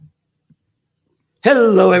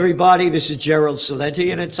Hello, everybody. This is Gerald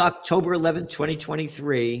Celente, and it's October 11th,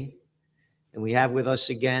 2023. And we have with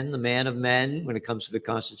us again the man of men when it comes to the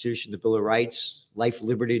Constitution, the Bill of Rights, life,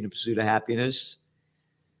 liberty, and the pursuit of happiness.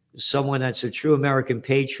 Someone that's a true American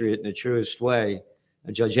patriot in the truest way,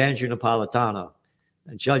 Judge Andrew Napolitano.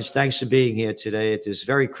 And Judge, thanks for being here today at this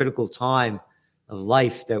very critical time of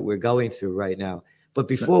life that we're going through right now. But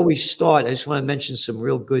before we start, I just want to mention some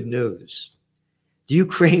real good news. The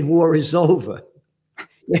Ukraine war is over.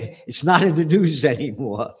 It's not in the news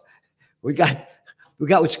anymore. We got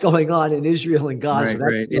what's going on in Israel and Gaza.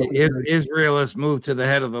 Right. Israel has moved to the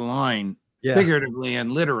head of the line, figuratively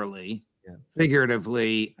and literally. Yeah.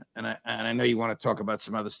 Figuratively, and I know you want to talk about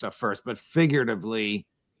some other stuff first, but figuratively,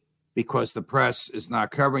 because the press is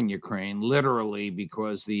not covering Ukraine, literally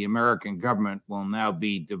because the American government will now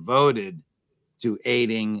be devoted to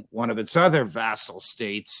aiding one of its other vassal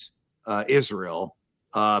states, Israel,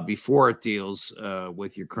 before it deals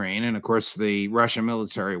with Ukraine. And of course, the Russian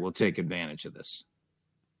military will take advantage of this.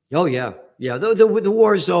 Oh, yeah. Yeah. The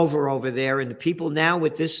war is over there. And the people now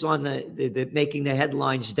with this on the making the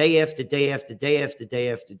headlines day after day after day after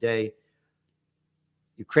day after day,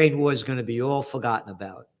 Ukraine war is going to be all forgotten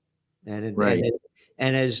about. And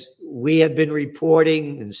as we have been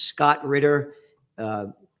reporting, and Scott Ritter,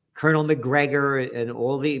 Colonel McGregor, and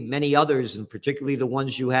all the many others, and particularly the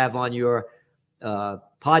ones you have on your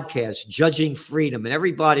podcast, Judging Freedom, and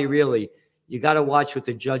everybody really, you got to watch what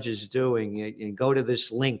the judge is doing and go to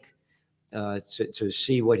this link to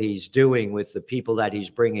see what he's doing with the people that he's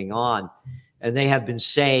bringing on. And they have been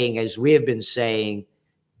saying, as we have been saying,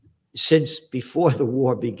 since before the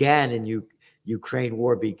war began and Ukraine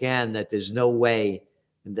war began, that there's no way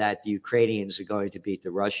that the Ukrainians are going to beat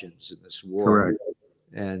the Russians in this war. Correct.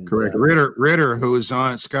 And correct. Ritter, who's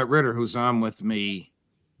on, Scott Ritter, who's on with me.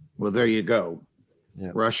 Well, there you go.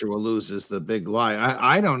 Yeah. Russia will lose is the big lie.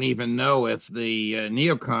 I don't even know if the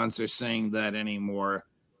neocons are saying that anymore.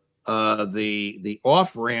 The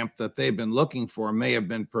off ramp that they've been looking for may have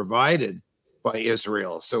been provided by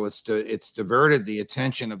Israel, so it's diverted the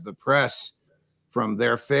attention of the press from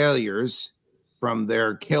their failures, from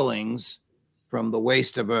their killings, from the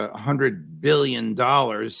waste of $100 billion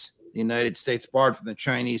the United States borrowed from the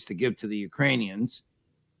Chinese to give to the Ukrainians,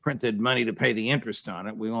 printed money to pay the interest on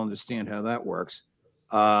it. We all understand how that works.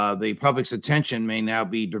 The public's attention may now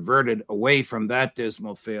be diverted away from that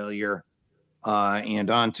dismal failure and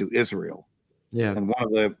on to Israel. Yeah, and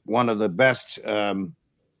one of the best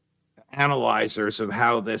analyzers of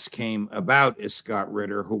how this came about is Scott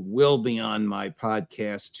Ritter, who will be on my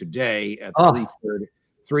podcast today at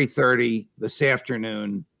 3:30 this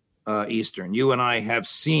afternoon Eastern. You and I have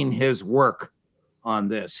seen his work on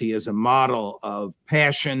this. He is a model of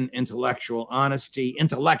passion, intellectual honesty,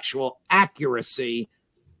 intellectual accuracy,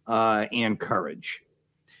 and courage.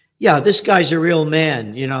 Yeah, this guy's a real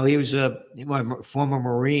man. You know, he was a former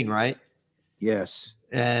Marine, right? Yes.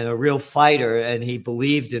 And a real fighter, and he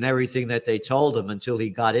believed in everything that they told him until he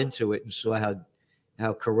got into it and saw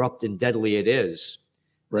how corrupt and deadly it is.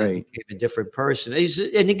 Right. And became a different person.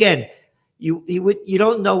 And again, you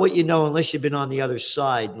don't know what you know unless you've been on the other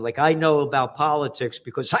side. Like I know about politics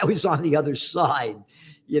because I was on the other side.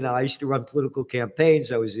 You know, I used to run political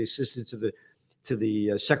campaigns. I was the assistant to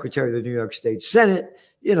the secretary of the New York State Senate,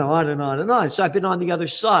 you know, on and on and on. So I've been on the other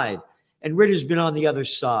side, and Ritter's been on the other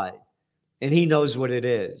side, and he knows what it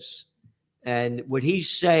is. And what he's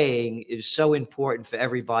saying is so important for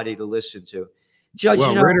everybody to listen to. Judge,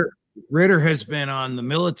 Ritter has been on the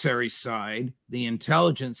military side, the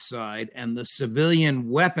intelligence side, and the civilian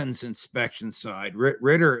weapons inspection side.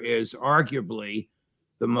 Ritter is arguably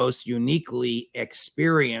the most uniquely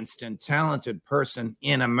experienced and talented person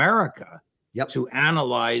in America to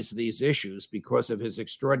analyze these issues because of his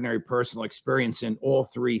extraordinary personal experience in all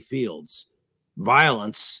three fields: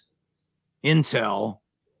 violence, intel,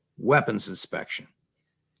 weapons inspection.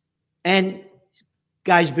 And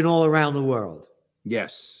guy's been all around the world.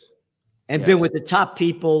 Yes. And been with the top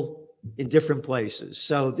people in different places.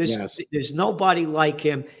 So there's nobody like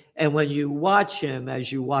him. And when you watch him,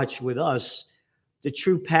 as you watch with us, the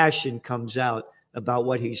true passion comes out about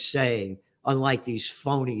what he's saying, unlike these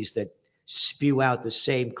phonies that spew out the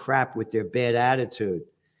same crap with their bad attitude.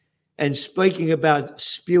 And speaking about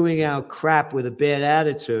spewing out crap with a bad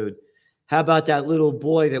attitude, how about that little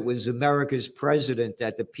boy that was America's president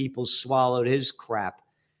that the people swallowed his crap?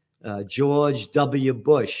 George W.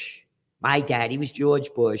 Bush. My daddy was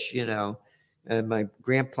George Bush, you know, and my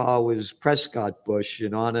grandpa was Prescott Bush,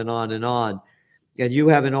 and on and on and on. And you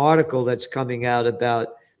have an article that's coming out about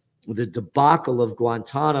the debacle of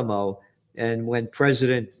Guantanamo, and when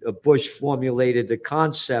President Bush formulated the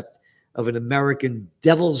concept of an American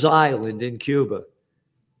devil's island in Cuba.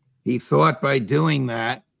 He thought by doing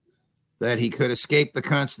that he could escape the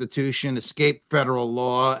Constitution, escape federal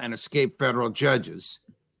law, and escape federal judges.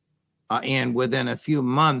 And within a few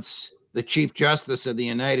months, the Chief Justice of the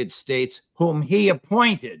United States, whom he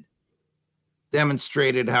appointed,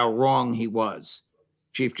 demonstrated how wrong he was.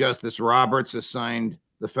 Chief Justice Roberts assigned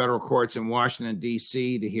the federal courts in Washington,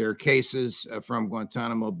 D.C. to hear cases from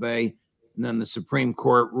Guantanamo Bay. And then the Supreme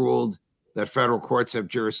Court ruled that federal courts have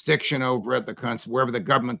jurisdiction over it. Wherever the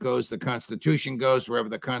government goes, the Constitution goes. Wherever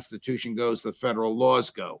the Constitution goes, the federal laws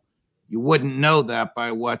go. You wouldn't know that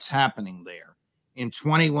by what's happening there. In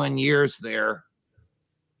 21 years there,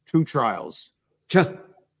 two trials.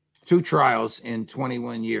 Two trials in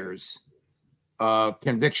 21 years.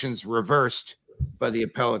 Convictions reversed by the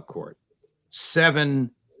appellate court.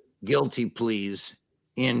 7 guilty pleas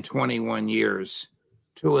in 21 years.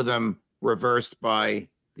 2 of them reversed by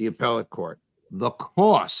the appellate court. The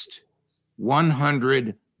cost,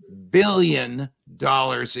 $100 billion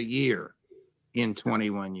a year in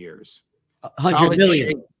 21 years. 100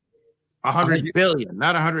 million. 100 billion,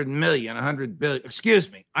 not 100 million, 100 billion.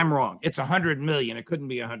 Excuse me, I'm wrong. It's 100 million. It couldn't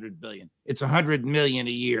be 100 billion. It's 100 million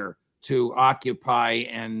a year to occupy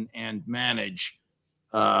and manage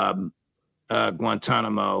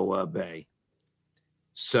Guantanamo Bay.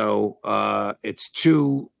 So it's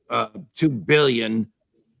 2 billion,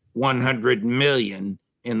 100 million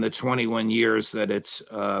in the 21 years that it's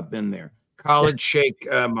been there. Khalid Sheikh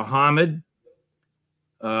Mohammed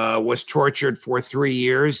was tortured for 3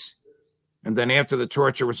 years. And then after the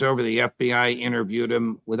torture was over, the FBI interviewed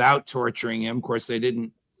him without torturing him. Of course, they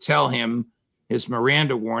didn't tell him his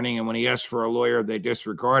Miranda warning. And when he asked for a lawyer, they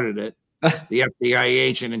disregarded it. The FBI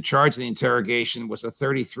agent in charge of the interrogation was a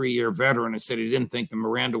 33-year veteran and said he didn't think the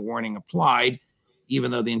Miranda warning applied, even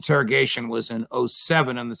though the interrogation was in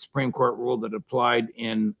 2007 and the Supreme Court ruled that it applied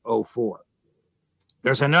in 2004.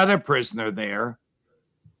 There's another prisoner there,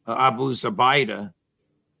 Abu Zubaydah,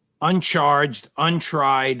 uncharged,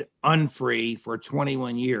 untried, unfree for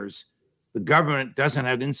 21 years. The government doesn't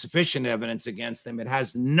have insufficient evidence against him. It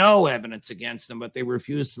has no evidence against him, but they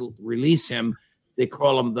refuse to release him. They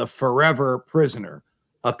call him the forever prisoner,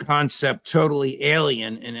 a concept totally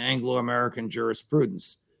alien in Anglo-American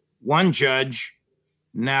jurisprudence. One judge,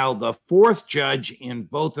 now the 4th judge in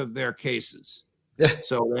both of their cases.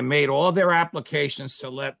 So they made all their applications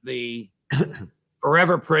to let the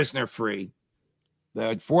forever prisoner free.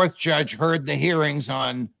 The 4th judge heard the hearings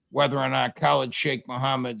on whether or not Khalid Sheikh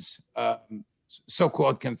Mohammed's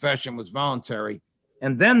so-called confession was voluntary.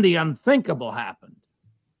 And then the unthinkable happened.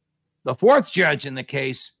 The 4th judge in the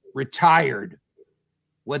case retired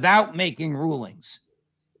without making rulings.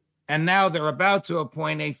 And now they're about to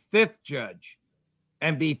appoint a 5th judge.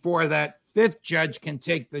 And before that 5th judge can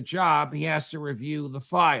take the job, he has to review the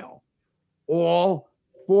file. All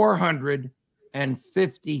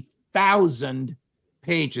 450,000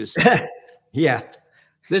 pages. Yeah.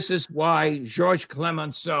 This is why Georges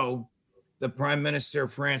Clemenceau, the prime minister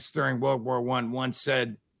of France during World War I, once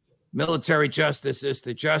said, military justice is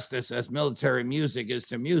to justice as military music is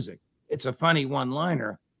to music. It's a funny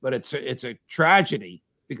one-liner, but it's a tragedy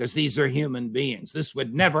because these are human beings. This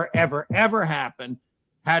would never, ever, ever happen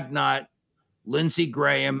had not Lindsey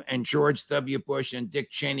Graham and George W. Bush and Dick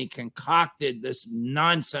Cheney concocted this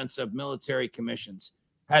nonsense of military commissions.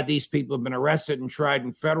 Had these people been arrested and tried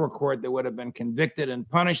in federal court, they would have been convicted and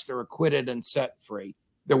punished or acquitted and set free.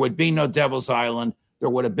 There would be no Devil's Island. There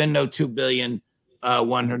would have been no 2 billion,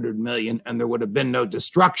 100 million, and there would have been no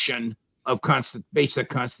destruction of basic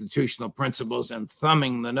constitutional principles and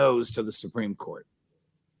thumbing the nose to the Supreme Court.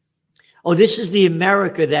 Oh, this is the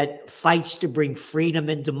America that fights to bring freedom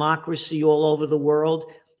and democracy all over the world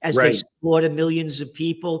as they slaughter millions of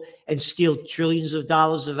people and steal trillions of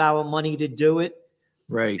dollars of our money to do it.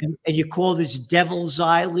 Right. And you call this Devil's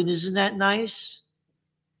Island. Isn't that nice?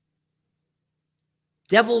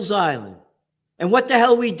 Devil's Island. And what the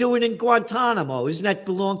hell are we doing in Guantanamo? Isn't that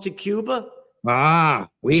belong to Cuba?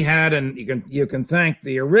 We had, and you can thank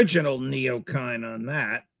the original neocon on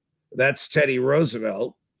that. That's Teddy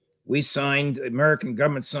Roosevelt. The American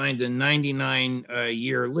government signed a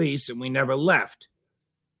 99-year lease, and we never left.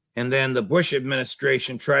 And then the Bush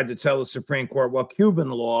administration tried to tell the Supreme Court, well, Cuban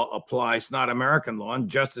law applies, not American law. And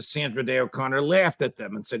Justice Sandra Day O'Connor laughed at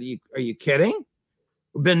them and said, are you kidding?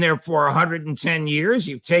 We've been there for 110 years.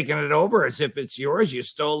 You've taken it over as if it's yours. You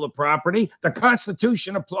stole the property. The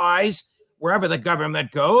Constitution applies wherever the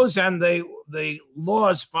government goes, and the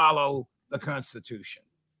laws follow the Constitution.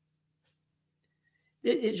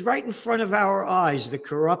 It's right in front of our eyes, the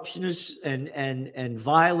corruption and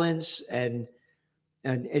violence and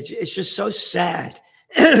And it's just so sad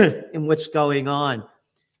in what's going on.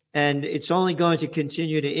 And it's only going to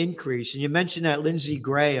continue to increase. And you mentioned that Lindsey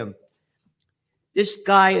Graham. This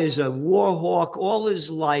guy is a war hawk all his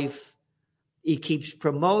life. He keeps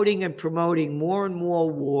promoting and promoting more and more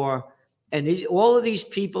war. And all of these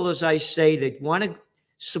people, as I say, that want to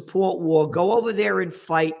support war, go over there and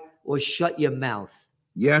fight or shut your mouth.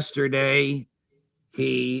 Yesterday,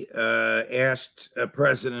 he asked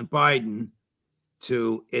President Biden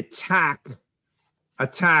to attack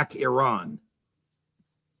Iran.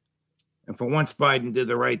 And for once, Biden did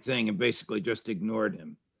the right thing and basically just ignored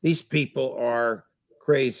him. These people are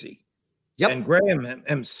crazy. Yep. And Graham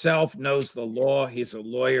himself knows the law. He's a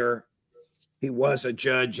lawyer. He was a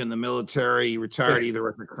judge in the military. He retired either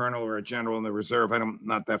as a colonel or a general in the reserve. I'm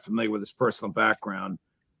not that familiar with his personal background,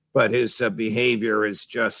 but his behavior is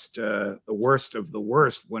just the worst of the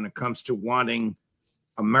worst when it comes to wanting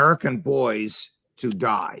American boys to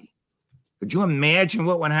die. Could you imagine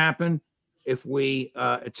what would happen if we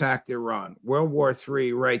attacked Iran? World War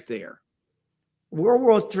III right there. World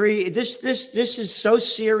War III, this is so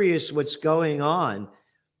serious what's going on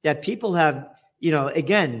that people have,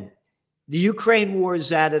 again, the Ukraine war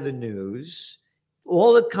is out of the news.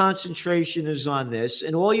 All the concentration is on this,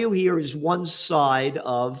 and all you hear is one side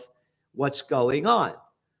of what's going on.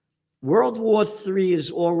 World War III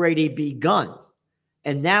has already begun,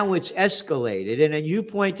 and now it's escalated. And you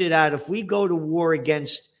pointed out, if we go to war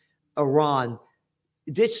against Iran,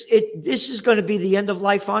 this is going to be the end of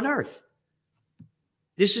life on Earth.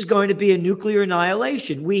 This is going to be a nuclear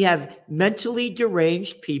annihilation. We have mentally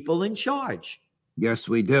deranged people in charge. Yes,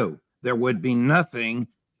 we do. There would be nothing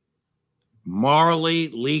morally,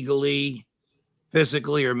 legally,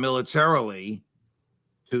 physically, or militarily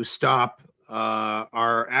to stop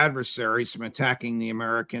our adversaries from attacking the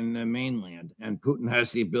American mainland. And Putin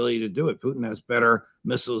has the ability to do it. Putin has better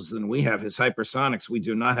missiles than we have. His hypersonics, we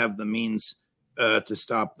do not have the means to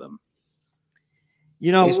stop them.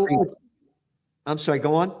 I'm sorry,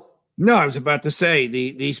 go on. No, I was about to say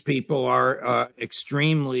these people are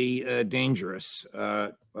extremely dangerous.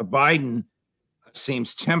 Biden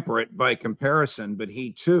seems temperate by comparison, but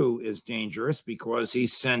he too is dangerous because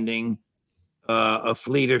he's sending a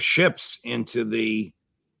fleet of ships into the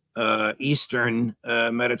eastern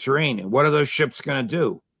Mediterranean. What are those ships going to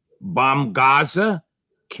do? Bomb Gaza?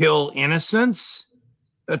 Kill innocents?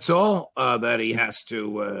 That's all that he has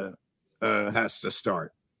to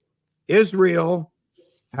start. Israel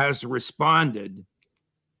has responded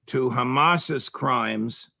to Hamas's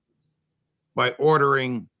crimes by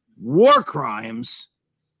ordering war crimes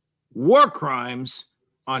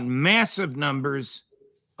on massive numbers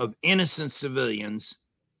of innocent civilians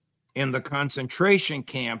in the concentration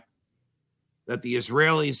camp that the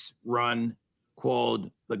Israelis run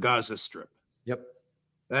called the Gaza Strip. Yep.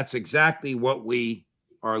 That's exactly what we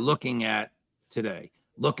are looking at today.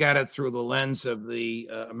 Look at it through the lens of the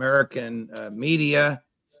American media,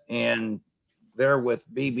 and they're with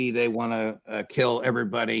Bibi. They want to kill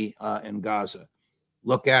everybody in Gaza.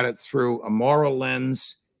 Look at it through a moral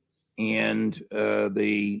lens, and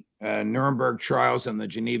the Nuremberg trials and the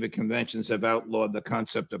Geneva Conventions have outlawed the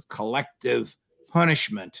concept of collective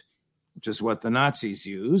punishment, which is what the Nazis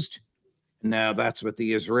used. Now that's what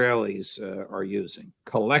the Israelis are using,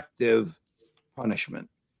 collective punishment.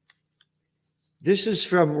 This is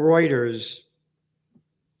from Reuters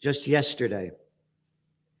just yesterday.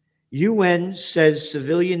 UN says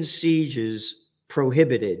civilian sieges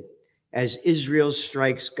prohibited as Israel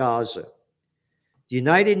strikes Gaza. The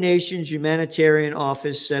United Nations Humanitarian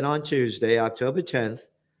Office said on Tuesday, October 10th,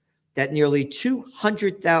 that nearly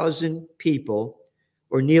 200,000 people,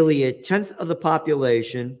 or nearly a tenth of the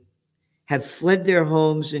population, have fled their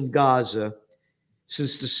homes in Gaza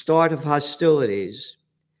since the start of hostilities,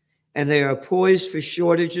 and they are poised for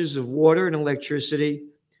shortages of water and electricity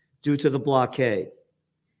due to the blockade.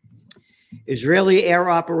 Israeli air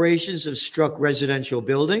operations have struck residential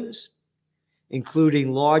buildings,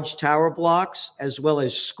 including large tower blocks, as well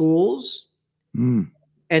as schools, and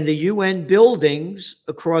the UN buildings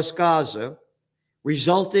across Gaza,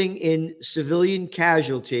 resulting in civilian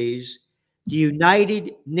casualties, the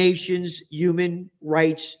United Nations Human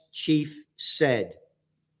Rights Chief said.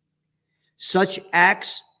 Such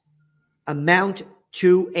acts amount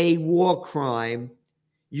to a war crime,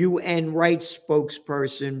 UN rights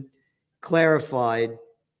spokesperson clarified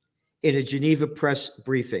in a Geneva press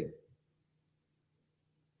briefing.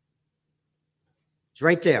 It's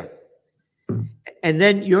right there. And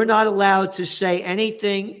then you're not allowed to say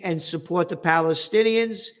anything and support the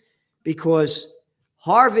Palestinians because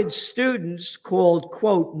Harvard students called,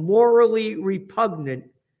 quote, morally repugnant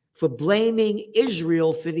for blaming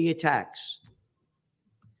Israel for the attacks.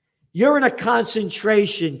 You're in a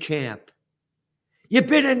concentration camp. You've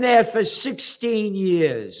been in there for 16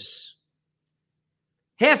 years.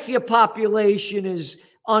 Half your population is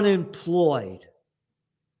unemployed.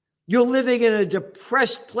 You're living in a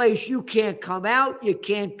depressed place. You can't come out. You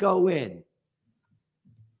can't go in.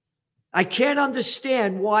 I can't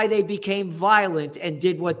understand why they became violent and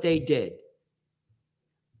did what they did.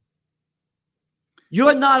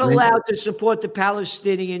 You're not allowed to support the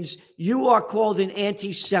Palestinians. You are called an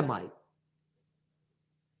anti-Semite.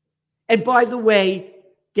 And by the way,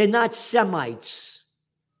 they're not Semites.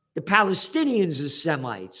 The Palestinians are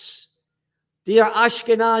Semites. They are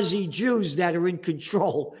Ashkenazi Jews that are in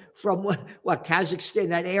control from what Kazakhstan,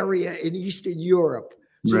 that area in Eastern Europe.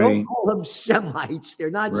 So don't call them Semites.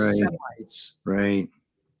 They're not Semites. Right.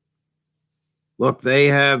 Look, they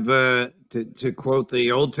have, to quote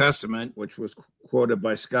the Old Testament, which was quoted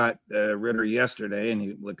by Scott Ritter yesterday, and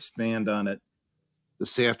he will expand on it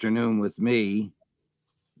this afternoon with me.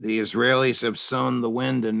 The Israelis have sown the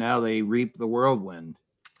wind, and now they reap the whirlwind.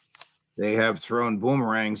 They have thrown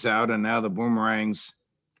boomerangs out, and now the boomerangs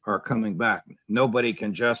are coming back. Nobody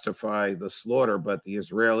can justify the slaughter, but the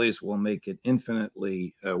Israelis will make it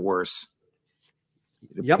infinitely worse.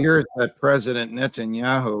 It appears that President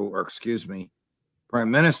Netanyahu, or excuse me, Prime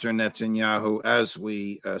Minister Netanyahu, as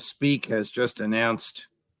we speak, has just announced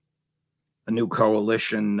a new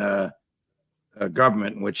coalition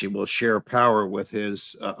government in which he will share power with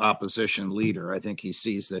his opposition leader. I think he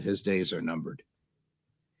sees that his days are numbered.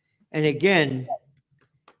 And again,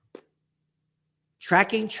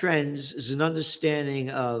 tracking trends is an understanding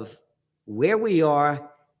of where we are,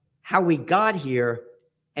 how we got here,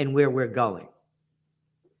 and where we're going.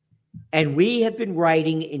 And we have been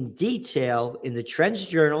writing in detail in the Trends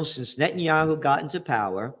Journal since Netanyahu got into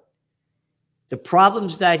power, the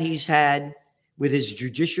problems that he's had with his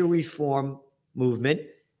judicial reform movement,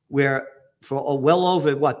 where for well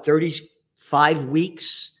over, 35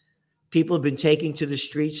 weeks, people have been taking to the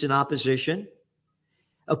streets in opposition.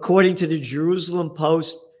 According to the Jerusalem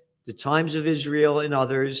Post, the Times of Israel, and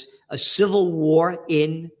others, a civil war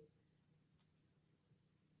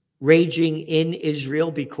raging in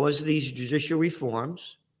Israel because of these judicial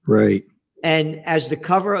reforms. Right. And as the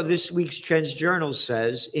cover of this week's Trends Journal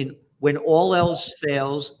says, when all else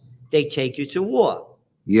fails, they take you to war.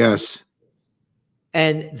 Yes.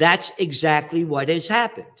 And that's exactly what has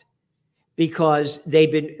happened. Because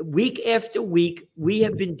they've been, week after week, we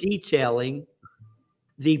have been detailing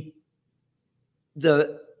the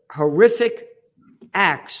horrific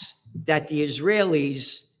acts that the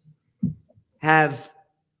Israelis have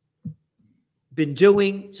been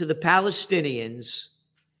doing to the Palestinians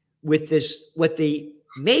with this, what the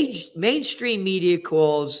mainstream media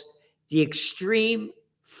calls the extreme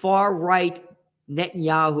far-right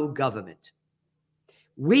Netanyahu government.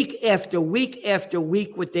 Week after week after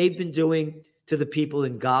week, what they've been doing to the people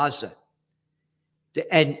in Gaza.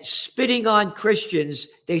 And spitting on Christians,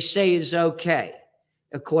 they say is okay,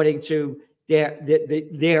 according to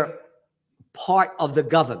their part of the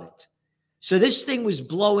government. So this thing was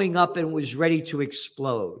blowing up and was ready to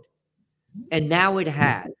explode. And now it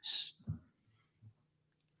has.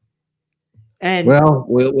 And well,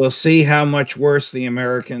 we'll see how much worse the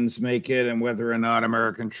Americans make it and whether or not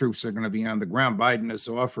American troops are going to be on the ground. Biden has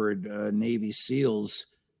offered Navy SEALs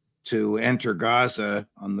to enter Gaza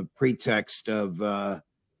on the pretext of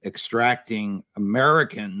extracting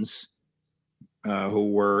Americans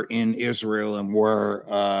who were in Israel and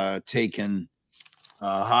were taken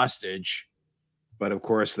hostage. But of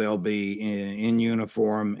course, they'll be in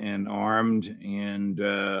uniform and armed, and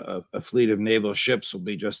a fleet of naval ships will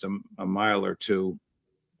be just a mile or two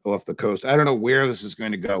off the coast. I don't know where this is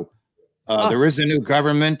going to go. There is a new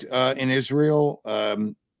government in Israel.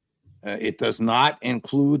 It does not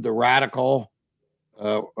include the radical,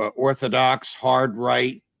 orthodox, hard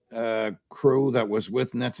right crew that was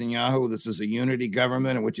with Netanyahu. This is a unity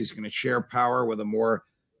government in which he's going to share power with a more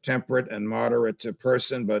temperate and moderate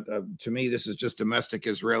person. But to me, this is just domestic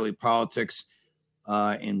Israeli politics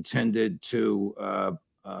intended to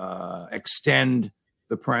extend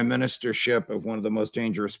the prime ministership of one of the most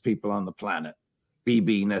dangerous people on the planet,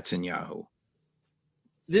 Bibi Netanyahu.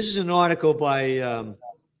 This is an article by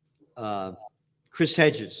Chris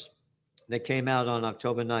Hedges that came out on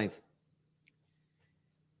October 9th.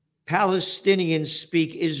 Palestinians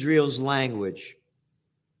speak Israel's language.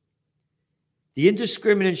 The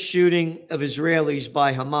indiscriminate shooting of Israelis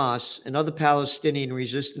by Hamas and other Palestinian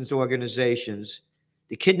resistance organizations,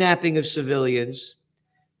 the kidnapping of civilians,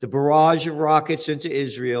 the barrage of rockets into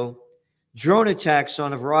Israel, drone attacks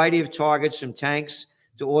on a variety of targets from tanks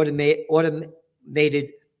to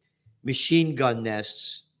automated machine gun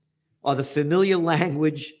nests are the familiar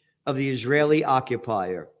language of the Israeli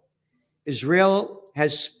occupier. Israel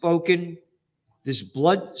has spoken this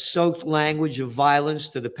blood-soaked language of violence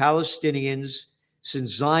to the Palestinians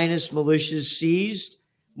since Zionist militias seized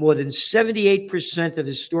more than 78% of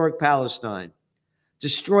historic Palestine,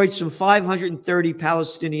 destroyed some 530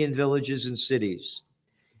 Palestinian villages and cities,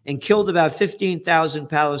 and killed about 15,000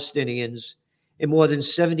 Palestinians in more than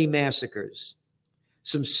 70 massacres.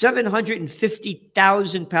 Some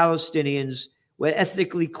 750,000 Palestinians were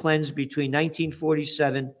ethnically cleansed between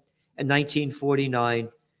 1947 and 1949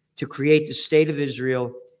 to create the State of Israel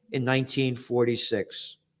in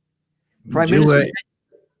 1946. Prime Minister,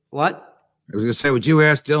 what? I was going to say, would you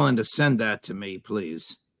ask Dylan to send that to me,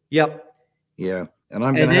 please? Yep. Yeah.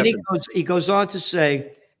 And then he goes on to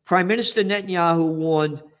say, Prime Minister Netanyahu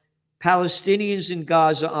warned Palestinians in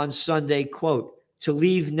Gaza on Sunday, quote, to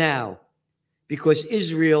leave now because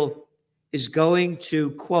Israel is going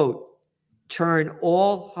to, quote, turn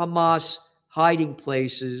all Hamas hiding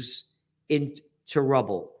places into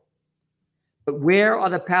rubble. But where are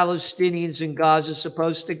the Palestinians in Gaza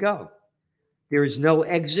supposed to go? There is no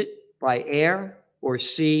exit by air or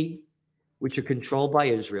sea, which are controlled by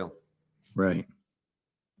Israel. Right.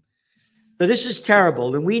 So this is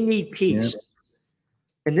terrible, and we need peace. Yeah.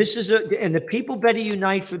 And and the people better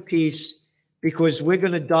unite for peace, because we're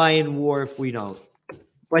going to die in war if we don't.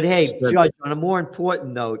 But hey, Judge, on a more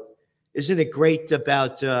important note, isn't it great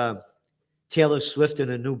about Taylor Swift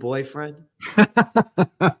and a new boyfriend?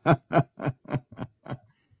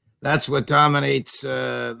 That's what dominates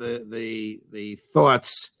the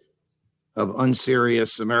thoughts of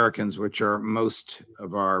unserious Americans, which are most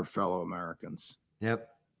of our fellow Americans. Yep.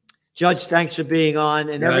 Judge, thanks for being on.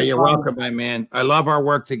 And you're welcome, my man. I love our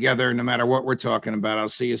work together, no matter what we're talking about. I'll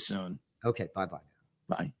see you soon. Okay, bye-bye.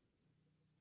 Bye.